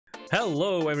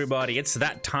Hello everybody, it's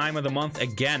that time of the month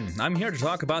again. I'm here to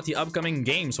talk about the upcoming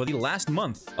games for the last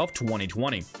month of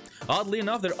 2020. Oddly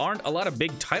enough, there aren't a lot of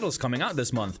big titles coming out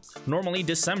this month. Normally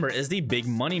December is the big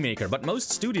moneymaker, but most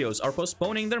studios are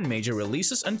postponing their major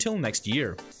releases until next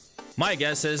year. My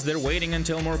guess is they're waiting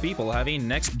until more people have a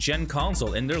next-gen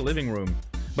console in their living room.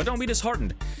 But don't be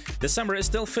disheartened. December is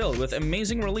still filled with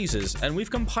amazing releases, and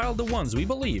we've compiled the ones we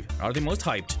believe are the most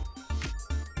hyped.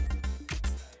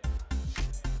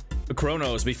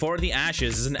 Chronos Before the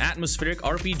Ashes is an atmospheric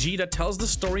RPG that tells the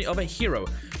story of a hero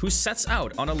who sets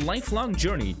out on a lifelong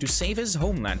journey to save his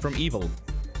homeland from evil.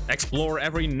 Explore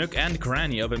every nook and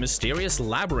cranny of a mysterious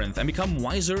labyrinth and become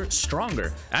wiser,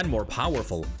 stronger, and more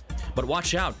powerful. But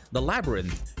watch out, the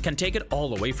labyrinth can take it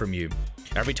all away from you.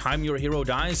 Every time your hero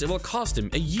dies, it will cost him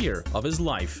a year of his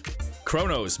life.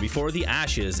 Chronos Before the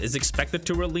Ashes is expected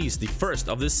to release the 1st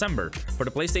of December for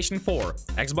the PlayStation 4,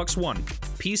 Xbox One,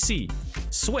 PC,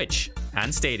 Switch,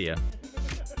 and Stadia.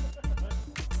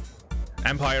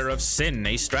 Empire of Sin,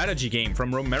 a strategy game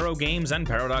from Romero Games and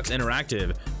Paradox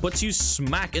Interactive, puts you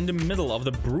smack in the middle of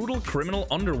the brutal criminal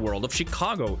underworld of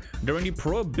Chicago during the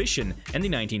Prohibition in the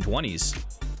 1920s.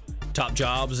 Top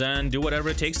jobs and do whatever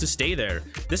it takes to stay there.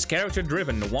 This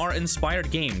character-driven,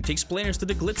 noir-inspired game takes players to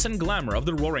the glitz and glamour of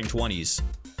the Roaring '20s.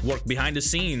 Work behind the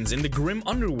scenes in the grim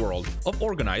underworld of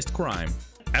organized crime.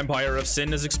 Empire of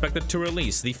Sin is expected to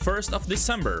release the 1st of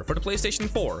December for the PlayStation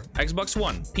 4, Xbox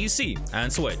One, PC,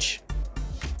 and Switch.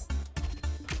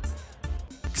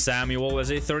 Samuel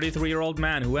is a 33-year-old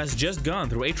man who has just gone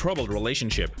through a troubled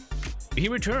relationship. He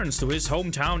returns to his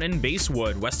hometown in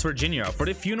Basewood, West Virginia for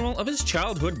the funeral of his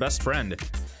childhood best friend.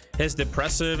 His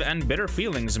depressive and bitter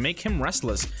feelings make him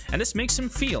restless, and this makes him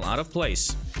feel out of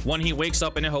place. When he wakes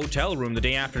up in a hotel room the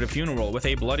day after the funeral with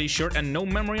a bloody shirt and no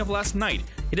memory of last night,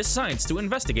 he decides to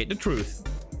investigate the truth.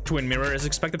 Twin Mirror is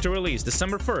expected to release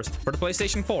December 1st for the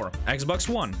PlayStation 4, Xbox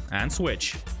One, and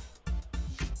Switch.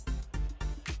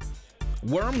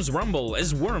 Worms Rumble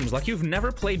is Worms like you've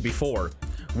never played before.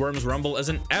 Worms Rumble is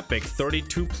an epic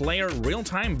 32-player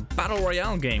real-time battle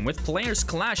royale game with players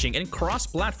clashing in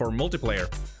cross-platform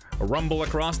multiplayer. Rumble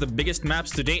across the biggest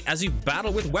maps to date as you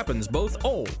battle with weapons both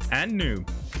old and new.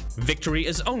 Victory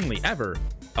is only ever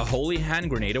a holy hand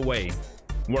grenade away.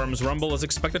 Worms Rumble is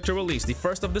expected to release the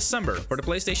 1st of December for the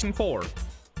PlayStation 4,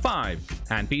 5,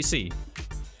 and PC.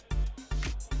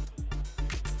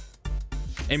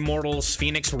 Immortals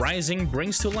Fenyx Rising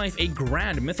brings to life a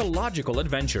grand mythological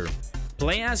adventure.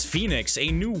 Play as Fenyx,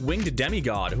 a new winged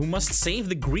demigod who must save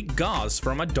the Greek gods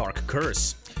from a dark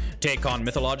curse. Take on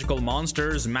mythological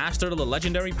monsters, master the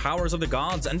legendary powers of the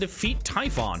gods, and defeat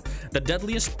Typhon, the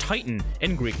deadliest titan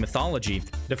in Greek mythology.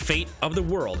 The fate of the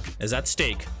world is at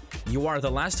stake. You are the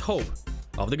last hope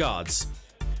of the gods.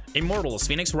 Immortals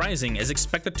Fenyx Rising is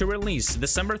expected to release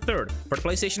December 3rd for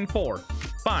PlayStation 4,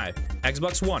 5,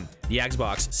 Xbox One, the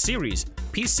Xbox Series,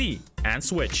 PC, and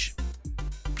Switch.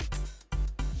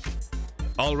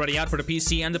 Already out for the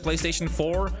PC and the PlayStation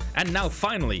 4, and now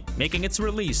finally making its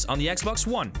release on the Xbox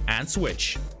One and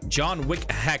Switch. John Wick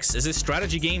Hex is a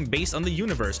strategy game based on the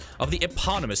universe of the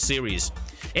eponymous series.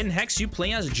 In Hex, you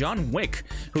play as John Wick,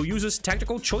 who uses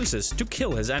tactical choices to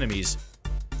kill his enemies.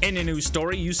 In a new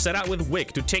story, you set out with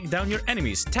Wick to take down your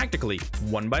enemies tactically,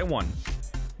 one by one.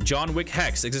 John Wick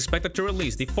Hex is expected to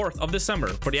release the 4th of December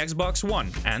for the Xbox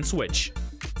One and Switch.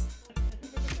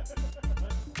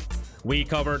 We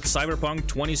covered Cyberpunk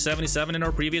 2077 in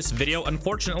our previous video.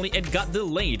 Unfortunately, it got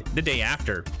delayed the day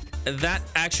after. That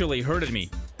actually hurted me,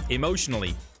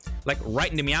 emotionally, like right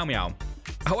in the meow meow.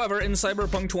 However, in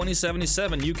Cyberpunk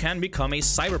 2077, you can become a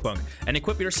cyberpunk and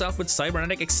equip yourself with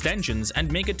cybernetic extensions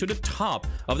and make it to the top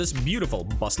of this beautiful,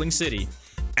 bustling city.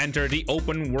 Enter the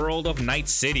open world of Night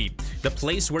City, the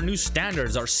place where new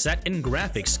standards are set in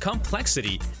graphics,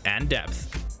 complexity, and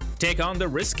depth. Take on the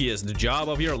riskiest job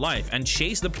of your life and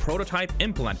chase the prototype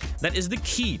implant that is the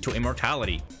key to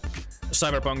immortality.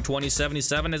 Cyberpunk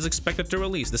 2077 is expected to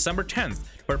release December 10th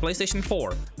for PlayStation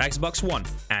 4, Xbox One,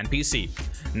 and PC.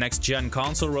 Next-gen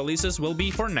console releases will be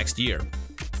for next year.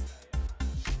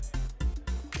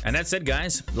 And that's it,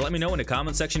 guys. Let me know in the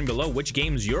comment section below which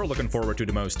games you're looking forward to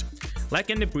the most. Like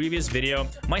in the previous video,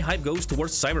 my hype goes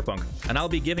towards Cyberpunk, and I'll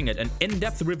be giving it an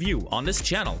in-depth review on this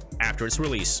channel after its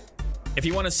release. If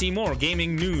you want to see more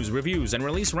gaming news, reviews, and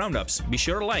release roundups, be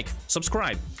sure to like,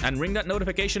 subscribe, and ring that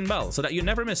notification bell so that you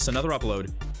never miss another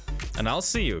upload. And I'll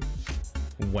see you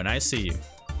when I see you.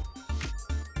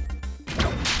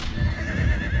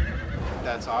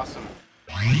 That's awesome.